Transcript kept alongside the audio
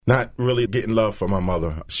not really getting love from my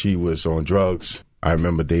mother. She was on drugs. I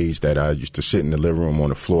remember days that I used to sit in the living room on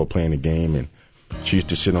the floor playing the game, and she used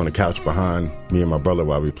to sit on the couch behind me and my brother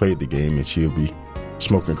while we played the game, and she would be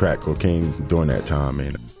smoking crack cocaine during that time.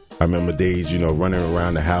 And I remember days, running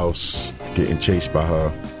around the house, getting chased by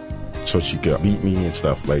her so she could beat me and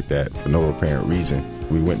stuff like that for no apparent reason.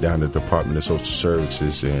 We went down to the Department of Social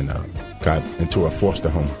Services and got into a foster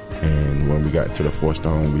home. And when we got into the foster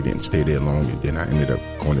home, we didn't stay there long, and then I ended up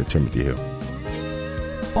going to Timothy Hill.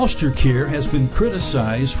 Foster care has been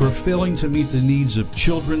criticized for failing to meet the needs of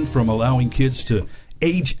children, from allowing kids to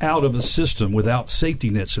age out of the system without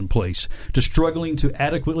safety nets in place, to struggling to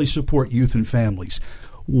adequately support youth and families.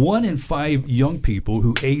 1 in 5 young people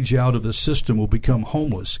who age out of the system will become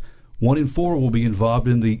homeless. 1 in 4 will be involved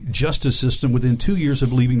in the justice system within 2 years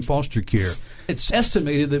of leaving foster care. It's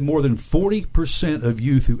estimated that more than 40% of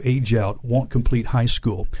youth who age out won't complete high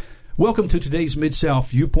school. Welcome to today's Mid-South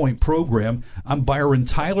Viewpoint program. I'm Byron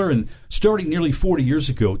Tyler, and starting nearly 40 years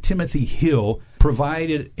ago, Timothy Hill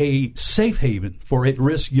provided a safe haven for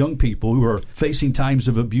at-risk young people who are facing times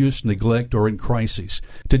of abuse, neglect, or in crises.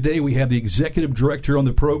 Today we have the executive director on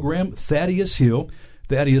the program, Thaddeus Hill.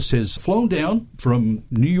 Thaddeus has flown down from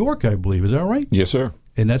New York, I believe. Is that right? Yes, sir.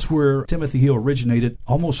 And that's where Timothy Hill originated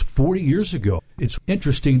almost 40 years ago. It's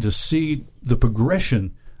interesting to see the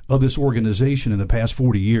progression of this organization in the past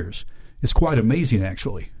 40 years. It's quite amazing,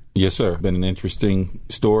 actually. Yes, sir. Been an interesting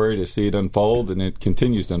story to see it unfold, and it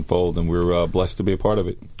continues to unfold, and we're blessed to be a part of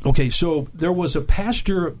it. Okay, so there was a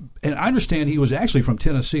pastor, and I understand he was actually from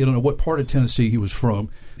Tennessee. I don't know what part of Tennessee he was from.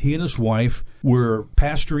 He and his wife were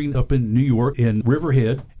pastoring up in New York in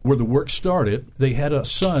Riverhead, where the work started. They had a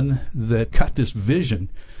son that got this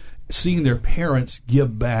vision, seeing their parents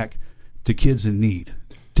give back to kids in need.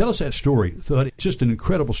 Tell us that story. It's just an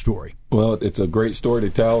incredible story. Well, it's a great story to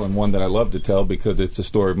tell, and one that I love to tell because it's the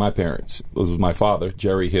story of my parents. This was my father,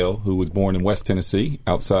 Jerry Hill, who was born in West Tennessee,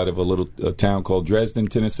 outside of a town called Dresden,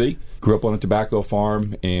 Tennessee. Grew up on a tobacco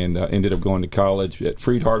farm and ended up going to college at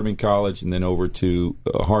Freed-Hardeman College and then over to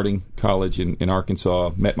Harding College in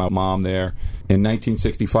Arkansas. Met my mom there. In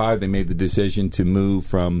 1965, they made the decision to move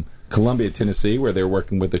from Columbia, Tennessee, where they were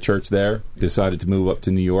working with the church there, decided to move up to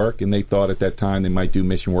New York, and they thought at that time they might do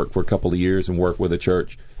mission work for a couple of years and work with a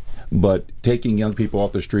church. But taking young people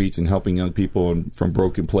off the streets and helping young people from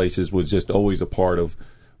broken places was just always a part of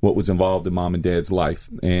what was involved in Mom and Dad's life.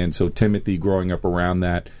 And so Timothy, growing up around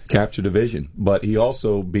that, captured a vision. But he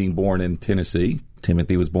also, being born in Tennessee,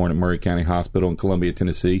 Timothy was born at Murray County Hospital in Columbia,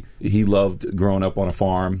 Tennessee. He loved growing up on a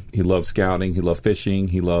farm. He loved scouting. He loved fishing.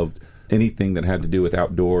 He loved anything that had to do with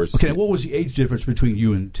outdoors. Okay, what was the age difference between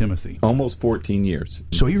you and Timothy? Almost 14 years.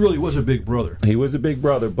 So he really was a big brother. He was a big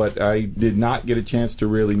brother, but I did not get a chance to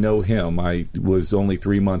really know him. I was only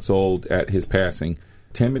 3 months old at his passing.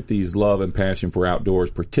 Timothy's love and passion for outdoors,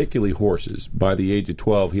 particularly horses. By the age of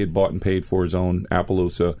 12, he had bought and paid for his own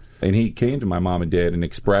Appaloosa, and he came to my mom and dad and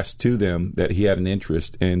expressed to them that he had an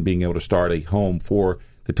interest in being able to start a home for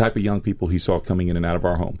the type of young people he saw coming in and out of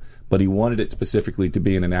our home. But he wanted it specifically to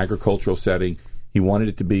be in an agricultural setting. He wanted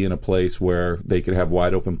it to be in a place where they could have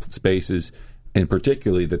wide open spaces, and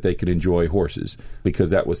particularly that they could enjoy horses,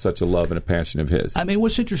 because that was such a love and a passion of his. I mean,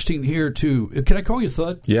 what's interesting here, too, can I call you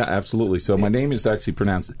Thud? Yeah, absolutely. So my name is actually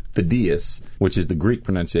pronounced Thaddeus, which is the Greek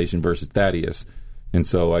pronunciation versus Thaddeus. And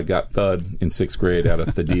so I got Thud in 6th grade out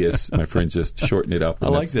of Thaddeus. My friends just shortened it up,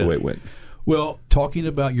 and that's the way it went. Well, talking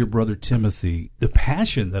about your brother Timothy, the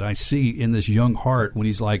passion that I see in this young heart when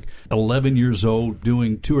he's like 11 years old,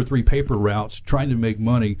 doing 2 or 3 paper routes, trying to make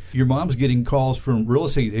money. Your mom's getting calls from real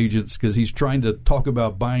estate agents because he's trying to talk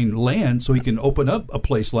about buying land so he can open up a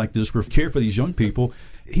place like this for care for these young people.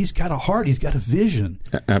 He's got a heart. He's got a vision.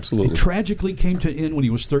 Absolutely. It tragically came to an end when he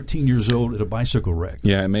was 13 years old at a bicycle wreck.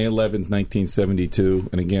 Yeah, May 11th, 1972.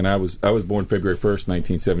 And again, I was born February 1st,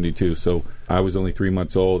 1972. So I was only 3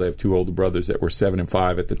 months old. I have 2 older brothers that were 7 and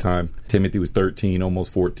 5 at the time. Timothy was 13,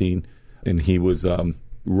 almost 14. And he was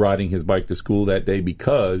riding his bike to school that day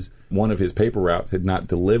because one of his paper routes had not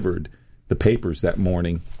delivered the papers that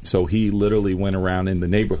morning. So he literally went around in the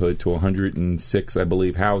neighborhood to 106, I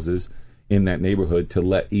believe, houses in that neighborhood to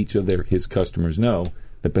let each of his customers know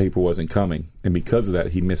the paper wasn't coming. And because of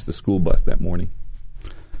that, he missed the school bus that morning.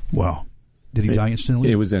 Wow. Did he die instantly?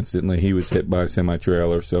 It was instantly. He was hit by a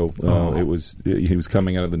semi-trailer, so he was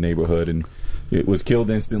coming out of the neighborhood, and it was killed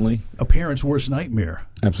instantly. A parent's worst nightmare.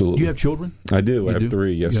 Absolutely. Do you have children? I do. I have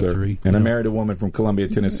 3, yes, sir. 3. And I married a woman from Columbia,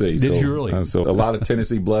 Tennessee. Did you really? So a lot of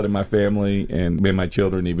Tennessee blood in my family and my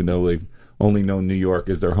children, even though they've only know New York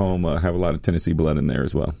as their home, have a lot of Tennessee blood in there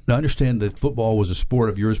as well. Now, I understand that football was a sport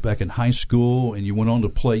of yours back in high school, and you went on to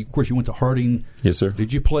play. Of course, you went to Harding. Yes, sir.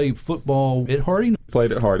 Did you play football at Harding?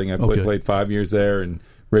 Played at Harding. I played 5 years there and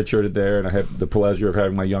redshirted there, and I had the pleasure of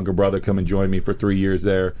having my younger brother come and join me for 3 years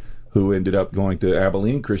there, who ended up going to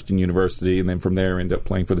Abilene Christian University, and then from there ended up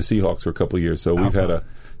playing for the Seahawks for a couple of years. So we've had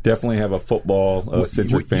definitely have a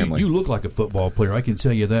football-centric family. You look like a football player. I can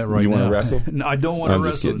tell you that right now. You want to wrestle? No, I don't want to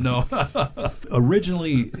wrestle, no.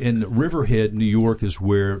 Originally in Riverhead, New York, is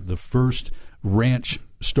where the first ranch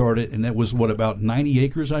started, and that was, about 90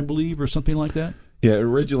 acres, I believe, or something like that? Yeah, it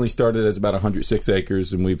originally started as about 106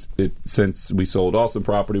 acres, and since we sold off some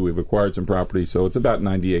property, we've acquired some property, so it's about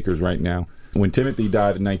 90 acres right now. When Timothy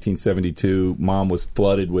died in 1972, Mom was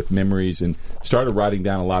flooded with memories and started writing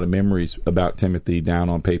down a lot of memories about Timothy down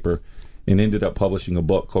on paper, and ended up publishing a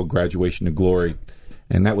book called Graduation to Glory.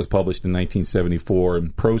 And that was published in 1974,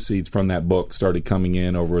 and proceeds from that book started coming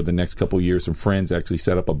in over the next couple of years. Some friends actually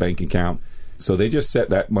set up a bank account. So they just set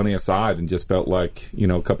that money aside and just felt like,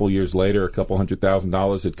 a couple of years later, a couple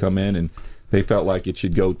 $100,000 had come in, and they felt like it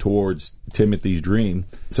should go towards Timothy's dream.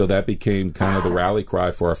 So that became kind of the rally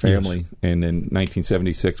cry for our family. Yes. And in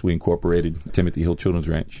 1976, we incorporated Timothy Hill Children's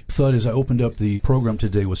Ranch. Thud, as I opened up the program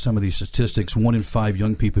today with some of these statistics, 1 in 5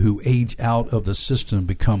 young people who age out of the system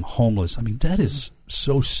become homeless. I mean, that is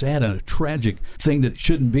so sad and a tragic thing that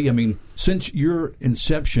shouldn't be. I mean, since your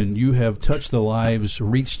inception, you have touched the lives,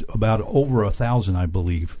 reached about over 1,000, I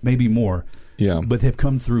believe, maybe more, but have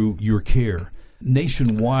come through your care.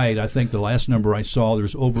 Nationwide, I think the last number I saw,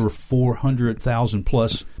 there's over 400,000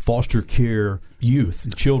 plus foster care youth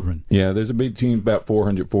and children. Yeah, there's between about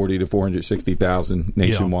 440 to 460,000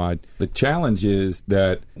 nationwide. Yeah. The challenge is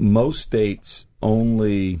that most states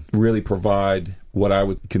only really provide what I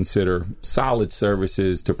would consider solid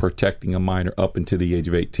services to protecting a minor up until the age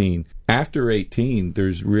of 18. After 18,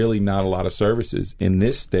 there's really not a lot of services. In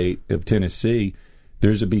this state of Tennessee,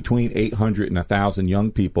 there's between 800 and 1,000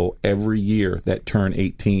 young people every year that turn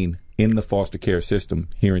 18 in the foster care system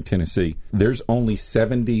here in Tennessee. There's only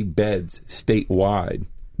 70 beds statewide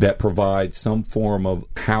that provide some form of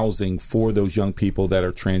housing for those young people that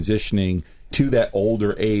are transitioning to that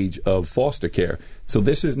older age of foster care. So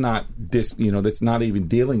this is not that's not even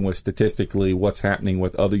dealing with statistically what's happening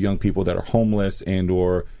with other young people that are homeless and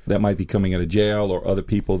or that might be coming out of jail, or other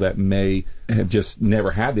people that may have just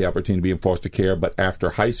never had the opportunity to be in foster care, but after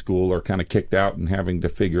high school are kind of kicked out and having to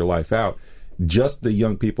figure life out. Just the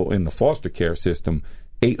young people in the foster care system,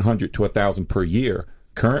 800 to 1,000 per year.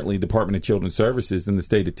 Currently, Department of Children's Services in the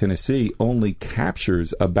state of Tennessee only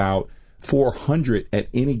captures about 400 at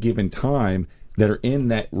any given time that are in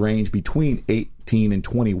that range between 18 and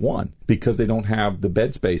 21 because they don't have the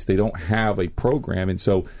bed space. They don't have a program. And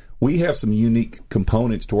so we have some unique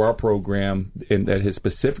components to our program and that has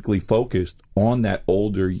specifically focused on that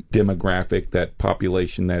older demographic, that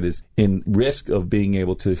population that is in risk of being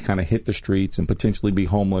able to kind of hit the streets and potentially be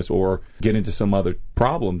homeless or get into some other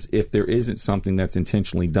problems if there isn't something that's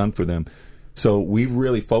intentionally done for them. So we've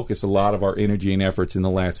really focused a lot of our energy and efforts in the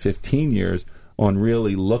last 15 years on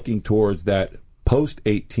really looking towards that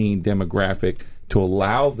post-18 demographic to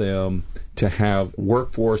allow them to have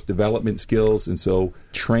workforce development skills, and so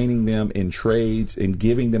training them in trades and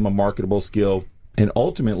giving them a marketable skill, and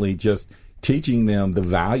ultimately just teaching them the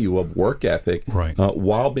value of work ethic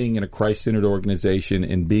while being in a Christ-centered organization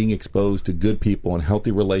and being exposed to good people and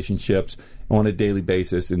healthy relationships on a daily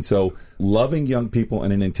basis. And so loving young people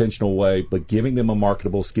in an intentional way, but giving them a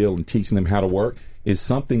marketable skill and teaching them how to work is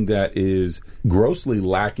something that is grossly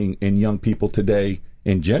lacking in young people today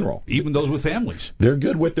in general. Even those with families. They're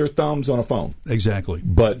good with their thumbs on a phone. Exactly.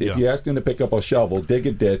 But if you ask them to pick up a shovel, dig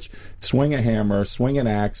a ditch, swing a hammer, swing an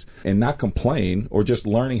axe, and not complain, or just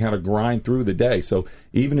learning how to grind through the day. So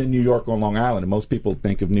even in New York on Long Island, and most people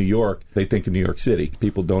think of New York, they think of New York City.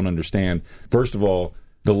 People don't understand. First of all,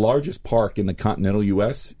 the largest park in the continental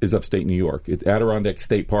U.S. is upstate New York. Adirondack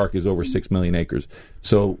State Park is over 6 million acres.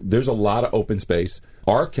 So there's a lot of open space.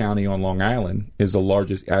 Our county on Long Island is the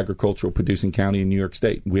largest agricultural producing county in New York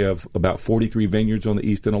State. We have about 43 vineyards on the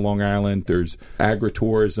east end of Long Island. There's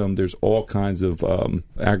agritourism. There's all kinds of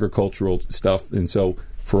agricultural stuff. And so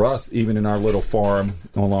for us, even in our little farm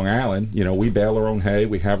on Long Island, we bale our own hay.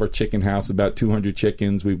 We have our chicken house, about 200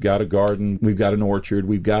 chickens. We've got a garden. We've got an orchard.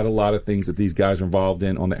 We've got a lot of things that these guys are involved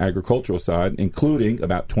in on the agricultural side, including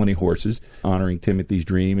about 20 horses, honoring Timothy's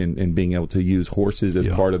dream and being able to use horses as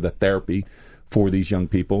part of the therapy for these young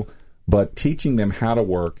people. But teaching them how to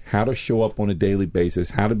work, how to show up on a daily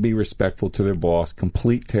basis, how to be respectful to their boss,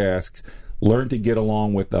 complete tasks, learn to get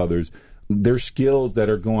along with others, they're skills that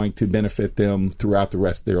are going to benefit them throughout the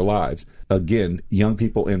rest of their lives. Again, young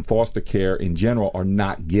people in foster care in general are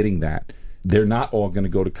not getting that. They're not all going to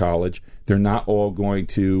go to college. They're not all going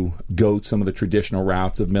to go some of the traditional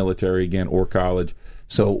routes of military again or college.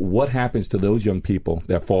 So what happens to those young people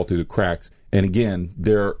that fall through the cracks? And again,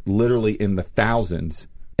 they're literally in the thousands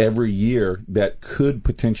every year that could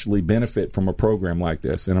potentially benefit from a program like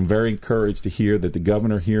this. And I'm very encouraged to hear that the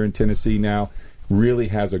governor here in Tennessee now really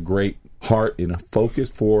has a great heart and a focus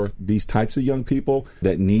for these types of young people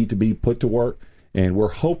that need to be put to work. And we're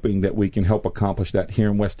hoping that we can help accomplish that here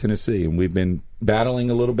in West Tennessee. And we've been battling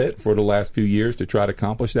a little bit for the last few years to try to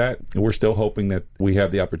accomplish that. And we're still hoping that we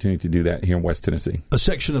have the opportunity to do that here in West Tennessee. A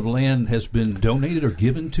section of land has been donated or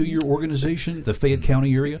given to your organization, the Fayette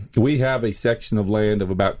County area? We have a section of land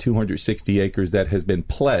of about 260 acres that has been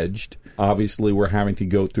pledged. Obviously, we're having to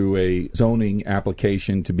go through a zoning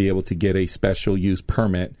application to be able to get a special use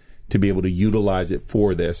permit to be able to utilize it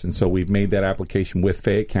for this. And so we've made that application with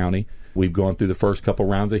Fayette County. We've gone through the first couple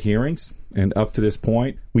rounds of hearings, and up to this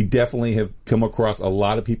point, we definitely have come across a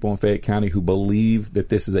lot of people in Fayette County who believe that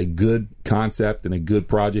this is a good concept and a good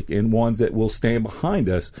project and ones that will stand behind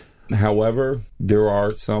us. However, there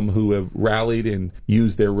are some who have rallied and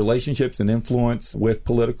used their relationships and influence with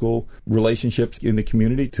political relationships in the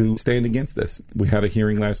community to stand against this. We had a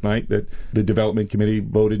hearing last night that the Development Committee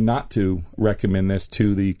voted not to recommend this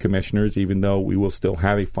to the commissioners, even though we will still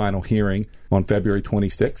have a final hearing on February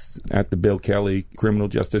 26th at the Bill Kelly Criminal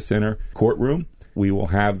Justice Center courtroom. We will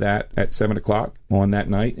have that at 7 o'clock on that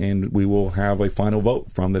night, and we will have a final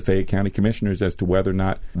vote from the Fayette County Commissioners as to whether or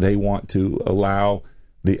not they want to allow.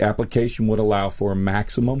 The application would allow for a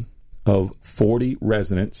maximum of 40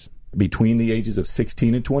 residents between the ages of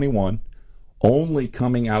 16 and 21, only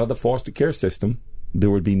coming out of the foster care system.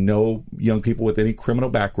 There would be no young people with any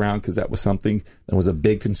criminal background because that was something that was a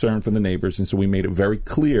big concern for the neighbors. And so we made it very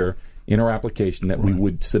clear in our application that we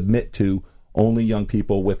would submit to only young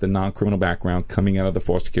people with a non-criminal background coming out of the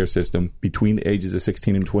foster care system between the ages of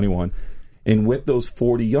 16 and 21. And with those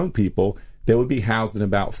 40 young people, they would be housed in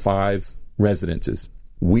about 5 residences.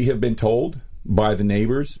 We have been told by the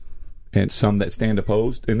neighbors and some that stand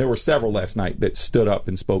opposed, and there were several last night that stood up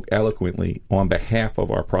and spoke eloquently on behalf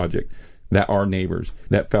of our project, that are neighbors,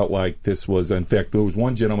 that felt like this was, in fact, there was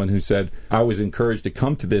one gentleman who said, I was encouraged to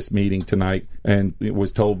come to this meeting tonight and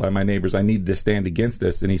was told by my neighbors I needed to stand against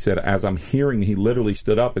this. And he said, as I'm hearing, he literally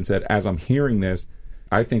stood up and said, as I'm hearing this,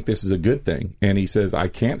 I think this is a good thing. And he says, I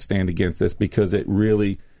can't stand against this because it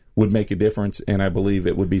really would make a difference, and I believe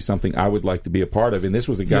it would be something I would like to be a part of. And this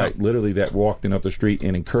was a guy literally that walked in up the street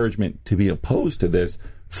in encouragement to be opposed to this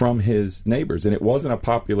from his neighbors, and it wasn't a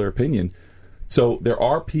popular opinion. So there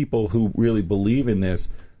are people who really believe in this,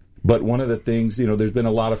 but one of the things, there's been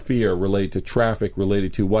a lot of fear related to traffic,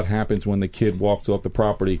 related to what happens when the kid walks off the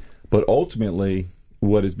property. But ultimately,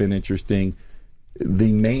 what has been interesting,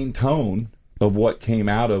 the main tone of what came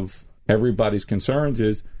out of everybody's concerns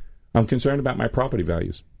is, I'm concerned about my property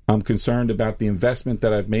values. I'm concerned about the investment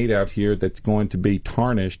that I've made out here that's going to be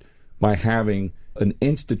tarnished by having an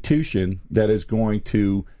institution that is going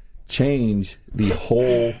to change the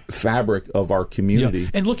whole fabric of our community. Yeah.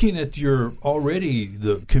 And looking at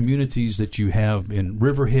the communities that you have in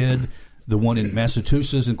Riverhead, the one in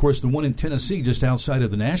Massachusetts, and of course the one in Tennessee just outside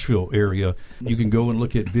of the Nashville area, you can go and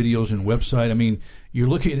look at videos and website. I mean, you're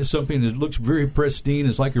looking at something that looks very pristine.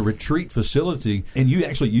 It's like a retreat facility, and you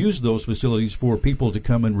actually use those facilities for people to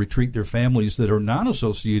come and retreat their families that are not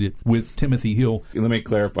associated with Timothy Hill. Let me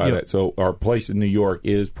clarify that. So our place in New York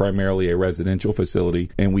is primarily a residential facility,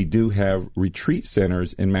 and we do have retreat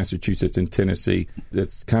centers in Massachusetts and Tennessee.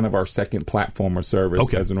 That's kind of our second platform of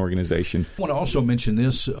service as an organization. I want to also mention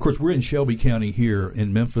this. Of course, we're in Shelby County here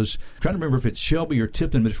in Memphis. I'm trying to remember if it's Shelby or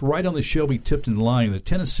Tipton, but it's right on the Shelby-Tipton line. The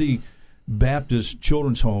Tennessee Baptist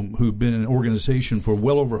Children's Home, who've been an organization for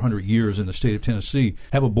well over 100 years in the state of Tennessee,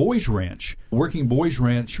 have a boys ranch, working boys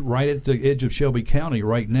ranch right at the edge of Shelby County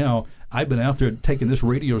right now. I've been out there taking this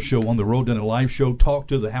radio show on the road, done a live show, talked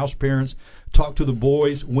to the house parents, talked to the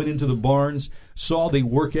boys, went into the barns, saw the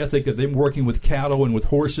work ethic of them working with cattle and with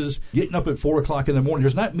horses, getting up at 4 o'clock in the morning.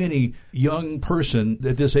 There's not many young person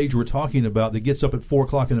at this age we're talking about that gets up at 4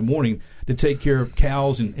 o'clock in the morning to take care of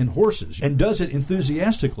cows and horses, and does it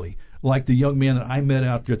enthusiastically, like the young man that I met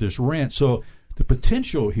out there at this ranch. So the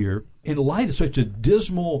potential here, in light of such a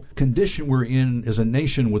dismal condition we're in as a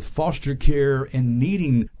nation with foster care and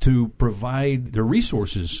needing to provide the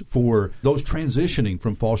resources for those transitioning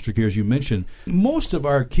from foster care, as you mentioned, most of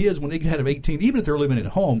our kids, when they get out of 18, even if they're living at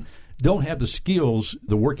home, don't have the skills,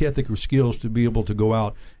 the work ethic or skills to be able to go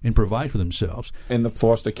out and provide for themselves. In the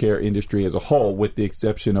foster care industry as a whole, with the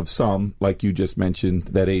exception of some, like you just mentioned,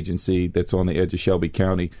 that agency that's on the edge of Shelby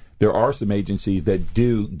County, there are some agencies that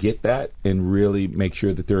do get that and really make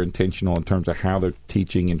sure that they're intentional in terms of how they're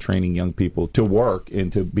teaching and training young people to work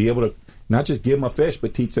and to be able to not just give them a fish,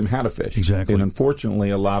 but teach them how to fish. Exactly. And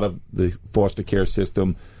unfortunately, a lot of the foster care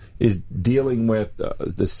system is dealing with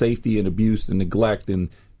the safety and abuse and neglect and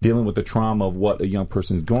dealing with the trauma of what a young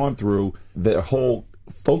person's gone through. The whole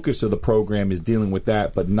focus of the program is dealing with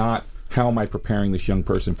that, but not how am I preparing this young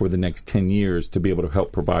person for the next 10 years to be able to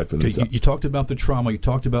help provide for themselves. You talked about the trauma. You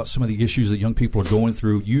talked about some of the issues that young people are going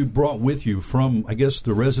through. You brought with you from, I guess,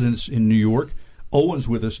 the residents in New York. Owen's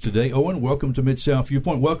with us today. Owen, welcome to Mid-South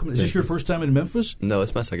Viewpoint. Welcome. Is this your first time in Memphis? No,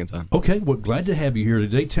 it's my second time. Okay, well, glad to have you here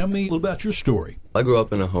today. Tell me a little about your story. I grew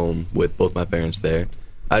up in a home with both my parents there.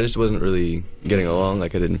 I just wasn't really getting along,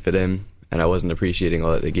 like I didn't fit in, and I wasn't appreciating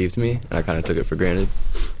all that they gave to me, and I kind of took it for granted.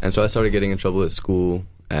 And so I started getting in trouble at school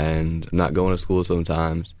and not going to school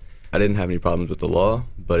sometimes. I didn't have any problems with the law,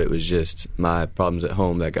 but it was just my problems at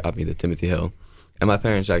home that got me to Timothy Hill. And my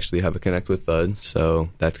parents actually have a connect with Thud, so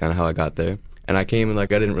that's kind of how I got there. And I came and I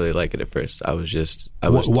didn't really like it at first.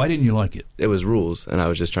 Why didn't you like it? It was rules, and I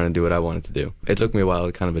was just trying to do what I wanted to do. It took me a while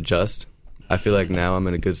to kind of adjust. I feel like now I'm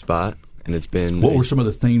in a good spot, and it's been... What were some of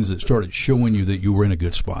the things that started showing you that you were in a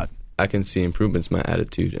good spot? I can see improvements in my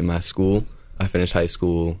attitude. In my school, I finished high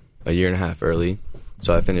school a year and a half early,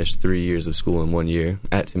 so I finished 3 years of school in 1 year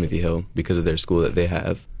at Timothy Hill because of their school that they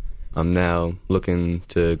have. I'm now looking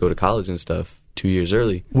to go to college and stuff 2 years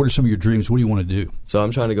early. What are some of your dreams? What do you want to do? So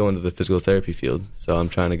I'm trying to go into the physical therapy field. So I'm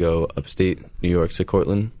trying to go upstate New York to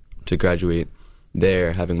Cortland to graduate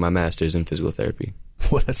there, having my master's in physical therapy.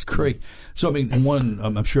 Well, that's great. So, I mean,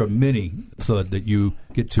 I'm sure many thought that you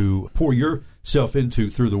get to pour yourself into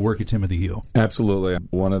through the work at Timothy Hill. Absolutely.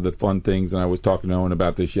 One of the fun things, and I was talking to Owen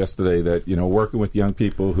about this yesterday, that, working with young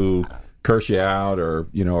people who curse you out or,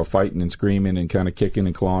 are fighting and screaming and kind of kicking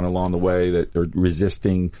and clawing along the way, that are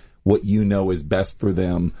resisting what is best for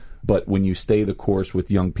them. But when you stay the course with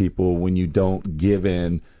young people, when you don't give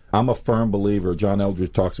in, I'm a firm believer. John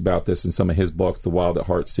Eldridge talks about this in some of his books, the Wild at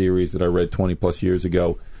Heart series that I read 20 plus years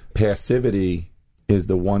ago. Passivity is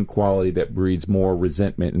the one quality that breeds more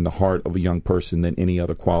resentment in the heart of a young person than any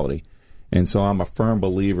other quality. And so I'm a firm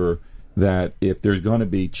believer that if there's going to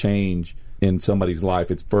be change in somebody's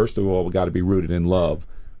life, it's first of all got to be rooted in love.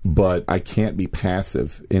 But I can't be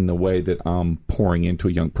passive in the way that I'm pouring into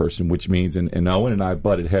a young person, which means, and Owen and I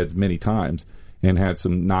butted heads many times and had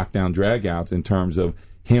some knockdown drag-outs in terms of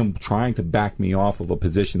him trying to back me off of a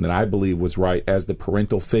position that I believe was right as the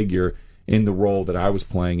parental figure in the role that I was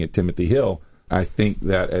playing at Timothy Hill. I think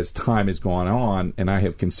that as time has gone on, and I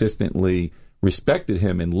have consistently respected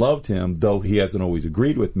him and loved him, though he hasn't always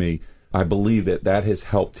agreed with me, I believe that that has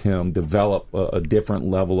helped him develop a different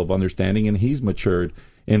level of understanding, and he's matured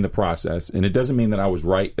in the process. And it doesn't mean that I was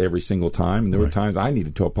right every single time. And there were times I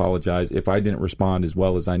needed to apologize if I didn't respond as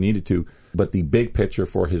well as I needed to. But the big picture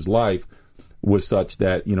for his life was such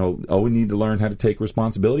that, Owen needed to learn how to take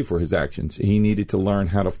responsibility for his actions. He needed to learn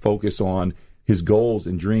how to focus on his goals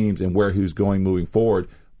and dreams and where he was going moving forward,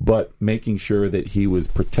 but making sure that he was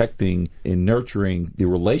protecting and nurturing the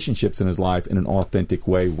relationships in his life in an authentic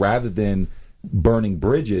way rather than burning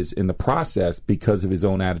bridges in the process because of his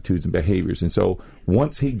own attitudes and behaviors. And so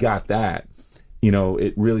once he got that,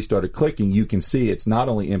 it really started clicking. You can see it's not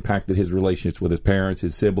only impacted his relationships with his parents,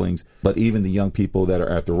 his siblings, but even the young people that are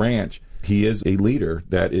at the ranch. He is a leader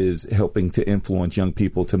that is helping to influence young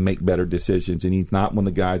people to make better decisions. And he's not one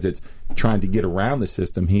of the guys that's trying to get around the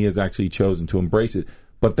system. He has actually chosen to embrace it.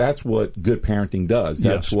 But that's what good parenting does.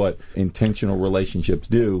 That's what intentional relationships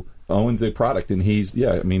do. Owen's a product, and he's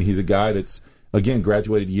a guy that's, again,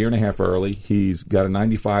 graduated a year and a half early. He's got a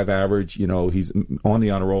 95 average. He's on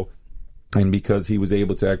the honor roll. And because he was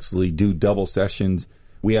able to actually do double sessions,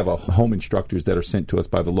 we have home instructors that are sent to us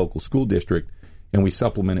by the local school district, and we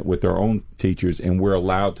supplement it with our own teachers, and we're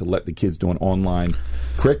allowed to let the kids do an online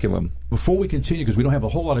curriculum. Before we continue, because we don't have a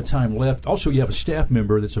whole lot of time left, also you have a staff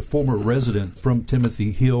member that's a former resident from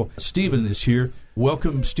Timothy Hill. Stephen is here.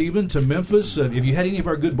 Welcome, Stephen, to Memphis. Have you had any of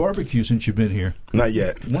our good barbecue since you've been here? Not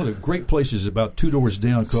yet. One of the great places about 2 doors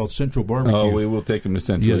down called Central Barbecue. Oh, we will take them to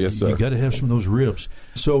Central, yes, sir. You got to have some of those ribs.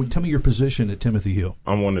 So tell me your position at Timothy Hill.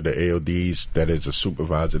 I'm one of the AODs that is a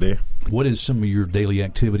supervisor there. What is some of your daily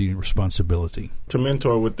activity and responsibility? To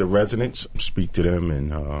mentor with the residents, speak to them,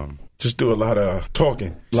 and Just do a lot of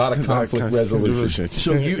talking. A lot of conflict resolution.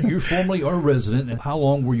 So you formerly are a resident. And how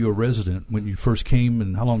long were you a resident when you first came,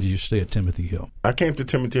 and how long did you stay at Timothy Hill? I came to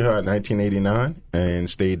Timothy Hill in 1989 and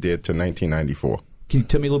stayed there till 1994. Can you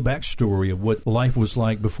tell me a little backstory of what life was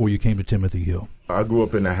like before you came to Timothy Hill? I grew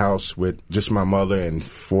up in a house with just my mother and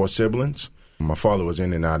 4 siblings. My father was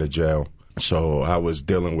in and out of jail, so I was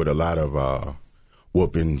dealing with a lot of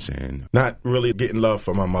whoopings and not really getting love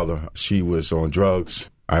from my mother. She was on drugs.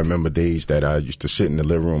 I remember days that I used to sit in the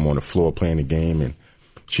living room on the floor playing the game, and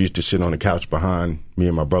she used to sit on the couch behind me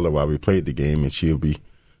and my brother while we played the game, and she would be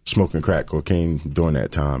smoking crack cocaine during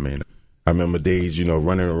that time. And I remember days,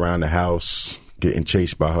 running around the house, getting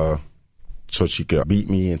chased by her so she could beat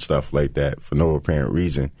me and stuff like that for no apparent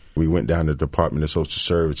reason. We went down to the Department of Social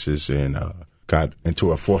Services and got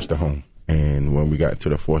into a foster home. And when we got into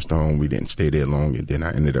the foster home, we didn't stay there long, and then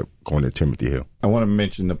I ended up going to Timothy Hill. I want to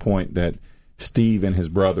mention the point that Steve and his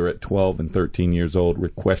brother at 12 and 13 years old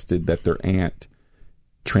requested that their aunt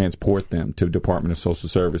transport them to Department of Social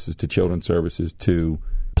Services, to Children's Services, to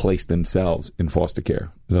place themselves in foster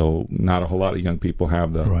care. So not a whole lot of young people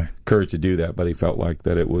have the courage to do that, but he felt like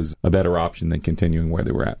that it was a better option than continuing where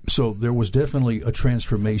they were at. So there was definitely a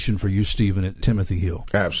transformation for you, Stephen, at Timothy Hill.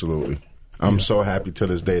 Absolutely. I'm so happy to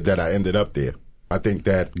this day that I ended up there. I think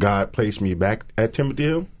that God placed me back at Timothy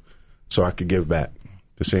Hill so I could give back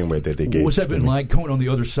the same way that they gave. What's that been like going on the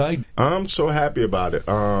other side? I'm so happy about it.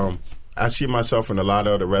 I see myself in a lot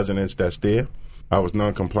of other residents that's there. I was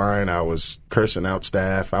non-compliant. I was cursing out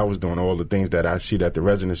staff. I was doing all the things that I see that the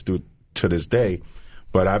residents do to this day.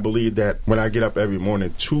 But I believe that when I get up every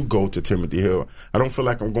morning to go to Timothy Hill, I don't feel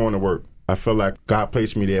like I'm going to work. I feel like God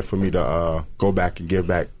placed me there for me to go back and give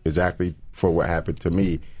back exactly for what happened to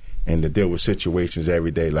me and to deal with situations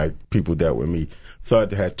every day like people dealt with me.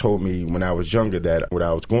 Thud had told me when I was younger that when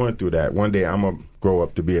I was going through that, one day I'm going to grow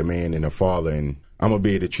up to be a man and a father, and I'm going to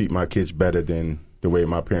be able to treat my kids better than the way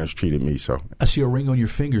my parents treated me. So I see a ring on your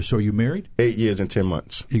finger. So are you married? 8 years and 10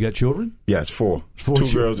 months. You got children? Yes, 4.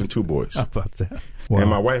 2 girls and 2 boys. How about that? Wow. And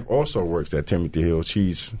my wife also works at Timothy Hill.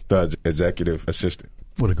 She's Thud's executive assistant.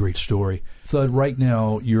 What a great story. Thud, right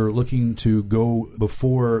now you're looking to go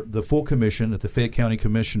before the full commission at the Fayette County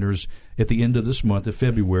Commissioners at the end of this month of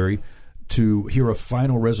February to hear a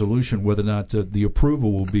final resolution whether or not the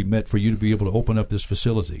approval will be met for you to be able to open up this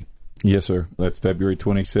facility. Yes, sir. That's February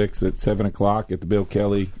 26th at 7 o'clock at the Bill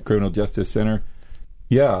Kelly Criminal Justice Center.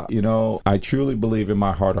 Yeah, I truly believe in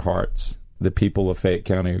my heart of hearts the people of Fayette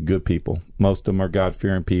County are good people. Most of them are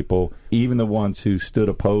God-fearing people. Even the ones who stood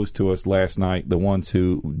opposed to us last night, the ones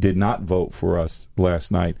who did not vote for us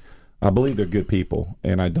last night, I believe they're good people.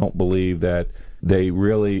 And I don't believe that they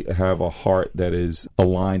really have a heart that is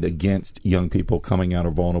aligned against young people coming out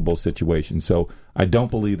of vulnerable situations. So I don't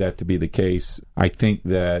believe that to be the case. I think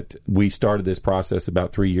that we started this process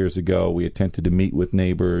about 3 years ago. We attempted to meet with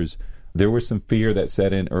neighbors. There was some fear that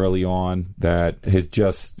set in early on that has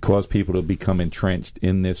just caused people to become entrenched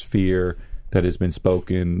in this fear that has been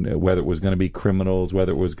spoken, whether it was going to be criminals,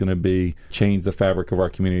 whether it was going to be change the fabric of our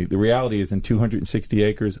community. The reality is in 260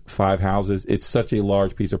 acres, 5 houses, it's such a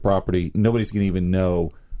large piece of property, nobody's going to even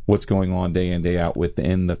know what's going on day in, day out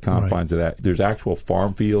within the confines of that. There's actual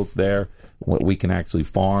farm fields there, what we can actually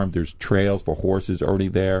farm. There's trails for horses already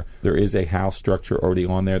there. There is a house structure already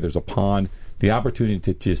on there. There's a pond. The opportunity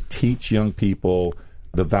to just teach young people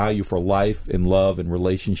the value for life and love and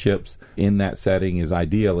relationships in that setting is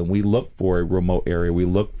ideal. And we look for a remote area. We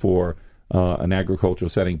look for an agricultural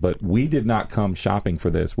setting. But we did not come shopping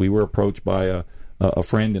for this. We were approached by a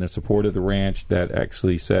friend and a supporter of the ranch that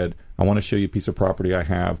actually said, I want to show you a piece of property I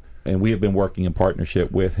have. And we have been working in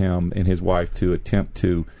partnership with him and his wife to attempt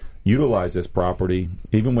to utilize this property.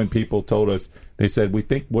 Even when people told us, they said, we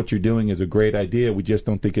think what you're doing is a great idea. We just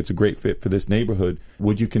don't think it's a great fit for this neighborhood.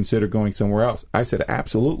 Would you consider going somewhere else? I said,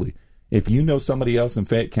 absolutely. If you know somebody else in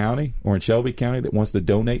Fayette County or in Shelby County that wants to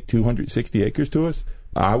donate 260 acres to us,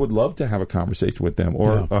 I would love to have a conversation with them,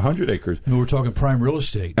 or 100 acres. And we're talking prime real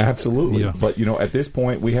estate. Absolutely. Yeah. But, at this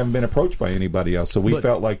point, we haven't been approached by anybody else. So we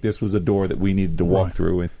felt like this was a door that we needed to walk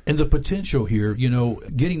through. And the potential here,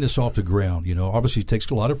 getting this off the ground, obviously it takes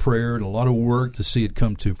a lot of prayer and a lot of work to see it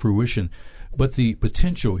come to fruition. But the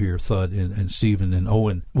potential here, Thud and Stephen and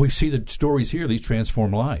Owen, we see the stories here, these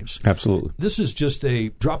transform lives. Absolutely. This is just a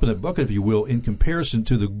drop in the bucket, if you will, in comparison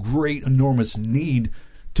to the great, enormous need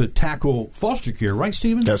to tackle foster care, right,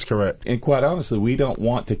 Stephen? That's correct. And quite honestly, we don't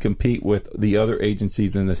want to compete with the other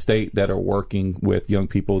agencies in the state that are working with young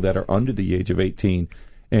people that are under the age of 18.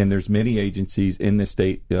 And there's many agencies in the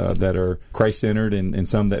state that are Christ-centered and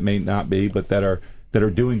some that may not be, but that are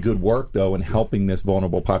doing good work, though, and helping this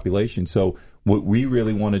vulnerable population. So What we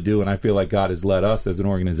really want to do, and I feel like God has led us as an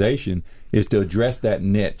organization, is to address that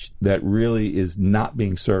niche that really is not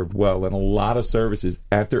being served well. And a lot of services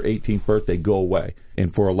at their 18th birthday go away.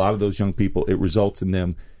 And for a lot of those young people, it results in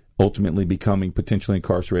them ultimately becoming potentially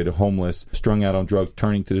incarcerated, homeless, strung out on drugs,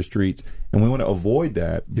 turning to the streets. And we want to avoid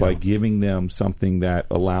that by giving them something that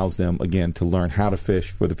allows them, again, to learn how to fish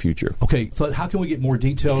for the future. Okay, Thud, how can we get more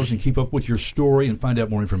details and keep up with your story and find out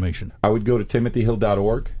more information? I would go to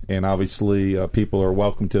timothyhill.org, and obviously people are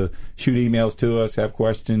welcome to shoot emails to us, have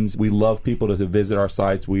questions. We love people to visit our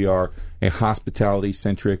sites. We are a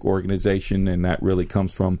hospitality-centric organization, and that really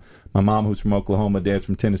comes from my mom, who's from Oklahoma, dad's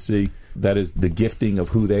from Tennessee. That is the gifting of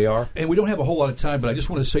who they are. And we don't have a whole lot of time, but I just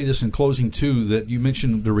want to say this in closing, too, that you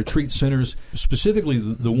mentioned the retreat centers, specifically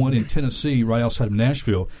the one in Tennessee right outside of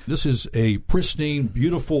Nashville. This is a pristine,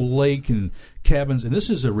 beautiful lake and cabins, and this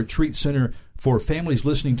is a retreat center for families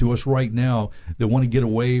listening to us right now that want to get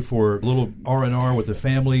away for a little R&R with the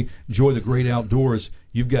family, enjoy the great outdoors.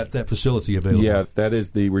 You've got that facility available. Yeah, that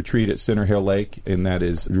is the retreat at Center Hill Lake, and that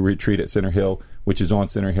is the retreat at Center Hill, which is on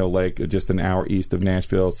Center Hill Lake, just an hour east of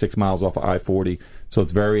Nashville, 6 miles off of I-40. So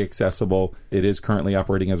it's very accessible. It is currently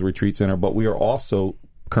operating as a retreat center, but we are also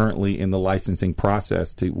currently in the licensing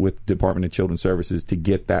process with Department of Children's Services to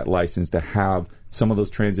get that license to have some of those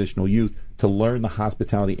transitional youth to learn the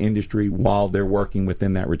hospitality industry while they're working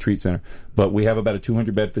within that retreat center. But we have about a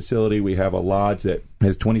 200-bed facility. We have a lodge that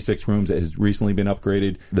has 26 rooms that has recently been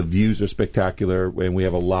upgraded. The views are spectacular, and we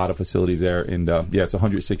have a lot of facilities there. And, it's a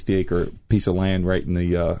 160-acre piece of land right in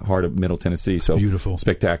the heart of Middle Tennessee. So beautiful.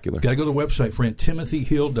 Spectacular. Got to go to the website, friend,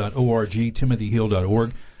 timothyhill.org,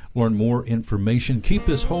 timothyhill.org. Learn more information. Keep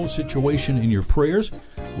this whole situation in your prayers.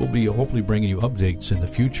 We'll be hopefully bringing you updates in the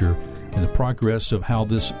future and the progress of how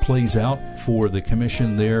this plays out for the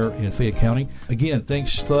commission there in Fayette County. Again,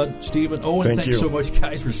 thanks, Thud, Stephen, Owen. Thanks so much,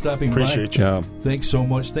 guys, for stopping by. Appreciate you. Thanks so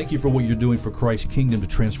much. Thank you for what you're doing for Christ's kingdom to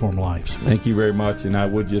transform lives. Thank you very much. And I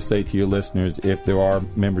would just say to your listeners, if there are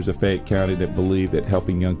members of Fayette County that believe that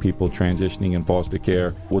helping young people transitioning in foster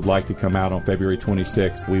care would like to come out on February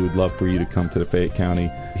 26th, we would love for you to come to the Fayette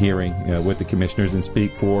County hearing with the commissioners and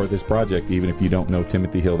speak for this project, even if you don't know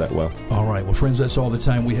Timothy Hill that well. All right. Well, friends, that's all the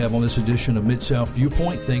time we have on this edition of Mid-South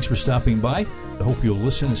Viewpoint. Thanks for stopping by. I hope you'll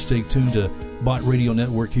listen and stay tuned to Bott Radio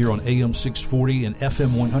Network here on AM 640 and FM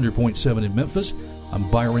 100.7 in Memphis. I'm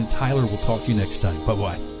Byron Tyler. We'll talk to you next time.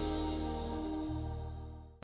 Bye-bye.